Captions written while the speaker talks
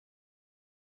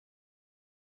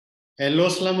Hello,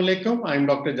 Assalamu alaikum. I'm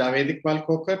Dr. Javed Iqbal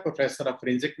Kokar, Professor of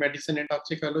Forensic Medicine and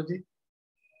Toxicology.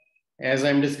 As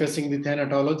I'm discussing the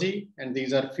thanatology, and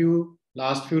these are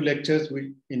last few lectures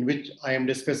in which I am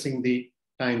discussing the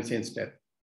time since death.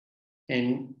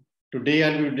 And today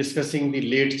I'll be discussing the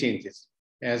late changes,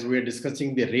 as we are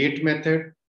discussing the rate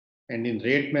method. And in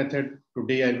rate method,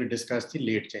 today I will discuss the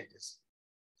late changes.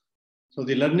 So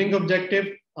the learning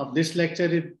objective of this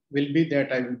lecture will be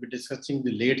that I will be discussing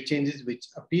the late changes which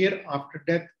appear after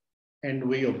death, and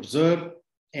we observe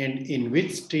and in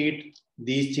which state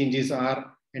these changes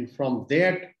are, and from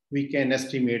that we can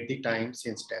estimate the time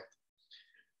since death.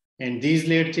 And these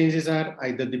late changes are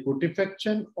either the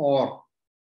putrefaction or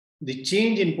the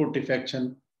change in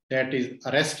putrefaction, that is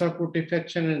arrest of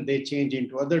putrefaction, and they change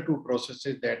into other two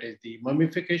processes, that is the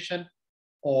mummification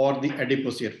or the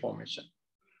Adipocere formation.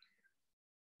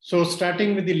 So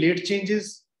starting with the late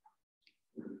changes,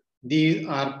 these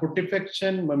are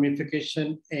putrefaction,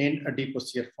 mummification, and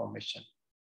Adipocere formation.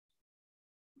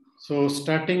 So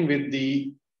starting with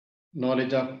the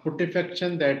knowledge of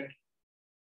putrefaction, that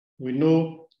we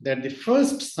know that the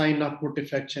first sign of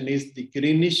putrefaction is the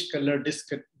greenish color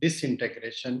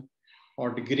disintegration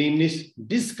or the greenish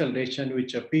discoloration,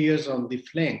 which appears on the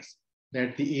flanks,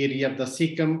 that the area of the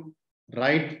caecum,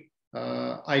 right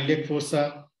iliac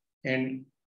fossa, and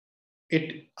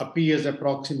it appears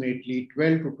approximately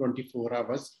 12 to 24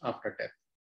 hours after death.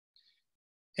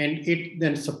 And it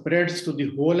then spreads to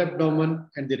the whole abdomen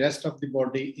and the rest of the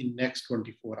body in next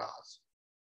 24 hours.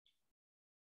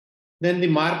 Then the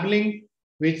marbling,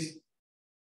 which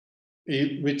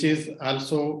is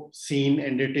also seen,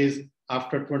 and it is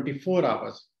after 24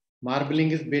 hours.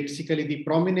 Marbling is basically the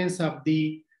prominence of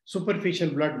the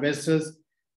superficial blood vessels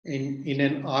in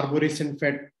an arborescent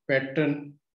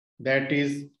pattern, that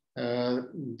is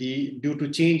due to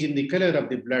change in the color of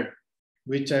the blood,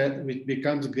 which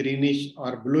becomes greenish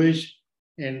or bluish.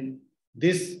 And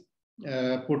this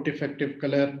putrefactive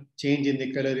color, change in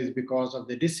the color, is because of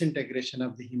the disintegration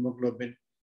of the hemoglobin,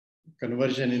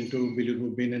 conversion into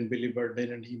bilirubin and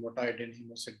biliverdin and hematidine,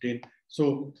 hemosiderin.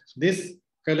 So this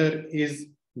color is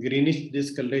greenish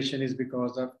discoloration is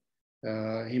because of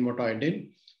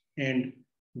hematidine, and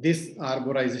this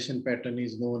arborization pattern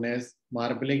is known as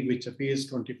marbling, which appears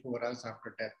 24 hours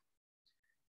after death.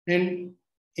 And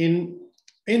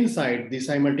inside,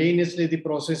 simultaneously the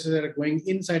processes are going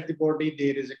inside the body.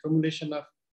 There is accumulation of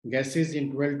gases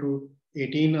in 12 to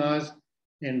 18 hours,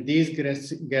 and these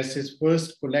gases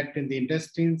first collect in the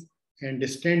intestines and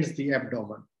distends the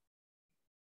abdomen.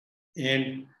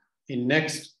 And in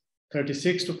next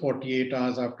 36 to 48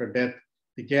 hours after death,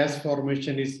 the gas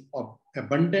formation is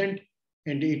abundant,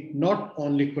 and it not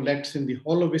only collects in the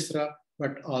hollow viscera,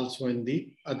 but also in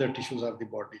the other tissues of the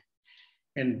body.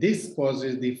 And this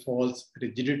causes the false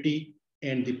rigidity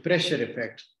and the pressure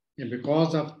effect. And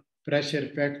because of pressure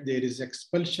effect, there is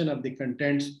expulsion of the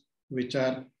contents which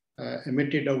are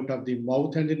emitted out of the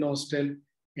mouth and the nostril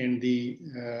and the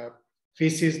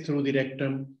feces through the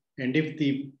rectum. And if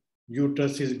the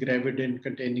uterus is gravid and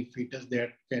containing fetus, that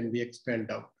can be expelled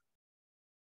out.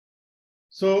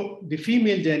 So the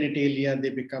female genitalia, they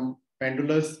become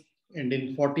pendulous, and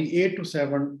in 48 to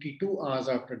 72 hours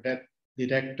after death, the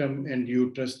rectum and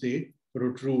uterus, they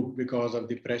protrude because of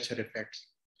the pressure effects.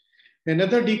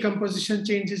 Another decomposition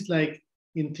changes, like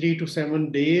in 3 to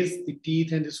 7 days, the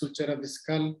teeth and the suture of the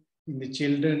skull in the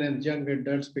children and young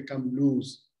adults become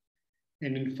loose.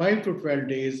 And in 5 to 12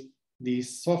 days, the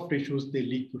soft tissues, they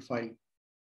liquefy.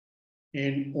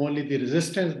 And only the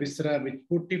resistance viscera, which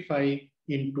putrefy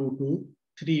in 2 to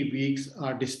 3 weeks,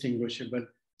 are distinguishable,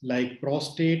 like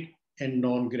prostate and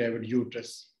non-gravid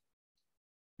uterus.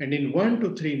 And in 1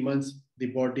 to 3 months, the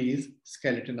body is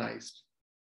skeletonized.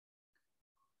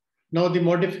 Now, the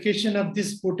modification of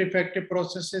this putrefactive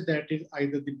processes, that is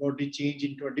either the body change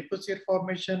into Adipocere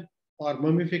formation or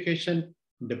mummification,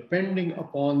 depending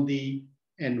upon the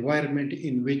environment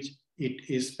in which it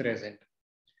is present.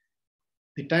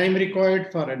 The time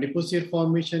required for Adipocere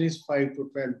formation is 5 to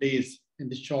 12 days, and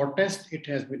the shortest it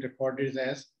has been recorded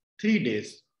as 3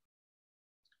 days.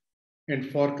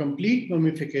 And for complete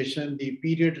mummification, the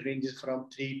period ranges from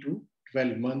 3 to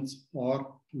 12 months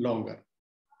or longer.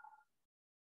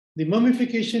 The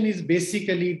mummification is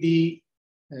basically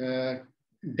the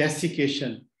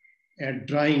desiccation and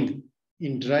drying.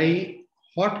 In dry,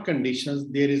 hot conditions,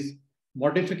 there is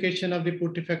modification of the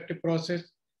putrefactive process,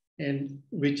 and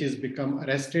which is become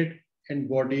arrested, and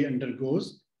body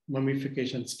undergoes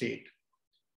mummification state.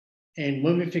 And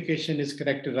mummification is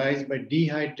characterized by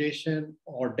dehydration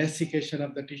or desiccation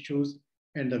of the tissues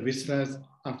and the viscera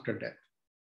after death.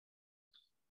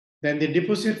 Then the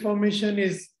Adipocere formation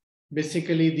is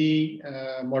basically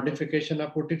the modification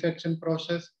of putrefaction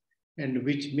process, and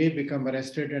which may become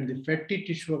arrested, and the fatty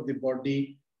tissue of the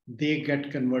body, they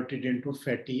get converted into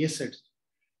fatty acids.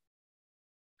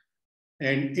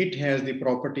 And it has the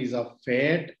properties of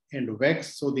fat and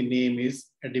wax, so the name is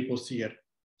adipocere,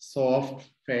 soft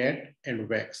fat and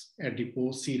wax,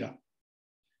 adipocere.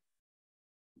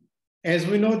 As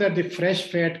we know that the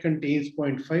fresh fat contains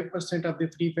 0.5% of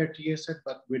the free fatty acid,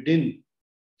 but within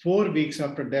 4 weeks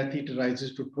after death, it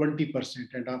rises to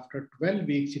 20%, and after 12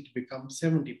 weeks, it becomes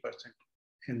 70%.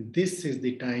 And this is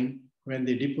the time when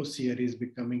the adipocere is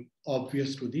becoming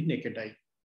obvious to the naked eye.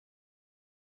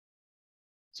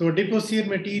 So adipocere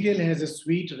material has a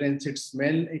sweet, rancid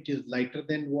smell. It is lighter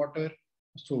than water.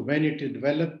 So when it is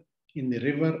developed in the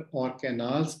river or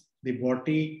canals, the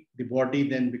body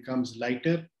then becomes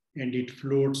lighter and it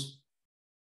floats.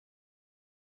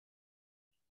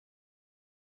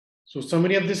 So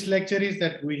summary of this lecture is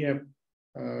that we have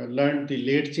learned the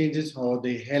late changes, how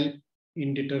they help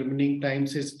in determining time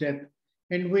since death.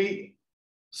 And we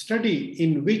study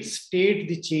in which state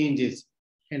the change is.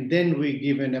 And then we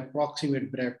give an approximate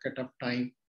bracket of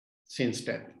time since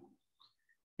death.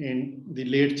 And the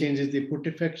late changes, the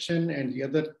putrefaction, and the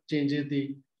other changes,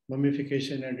 the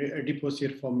mummification and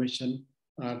adipocere formation,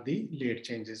 are the late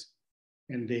changes.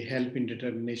 And they help in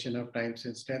determination of time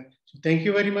since death. So thank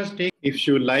you very much. If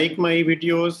you like my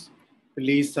videos,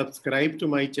 please subscribe to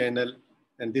my channel.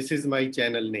 And this is my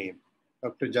channel name,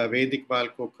 Dr. Javed Iqbal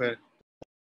Kokhar.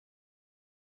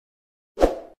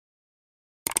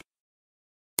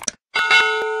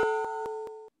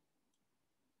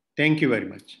 Thank you very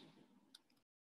much.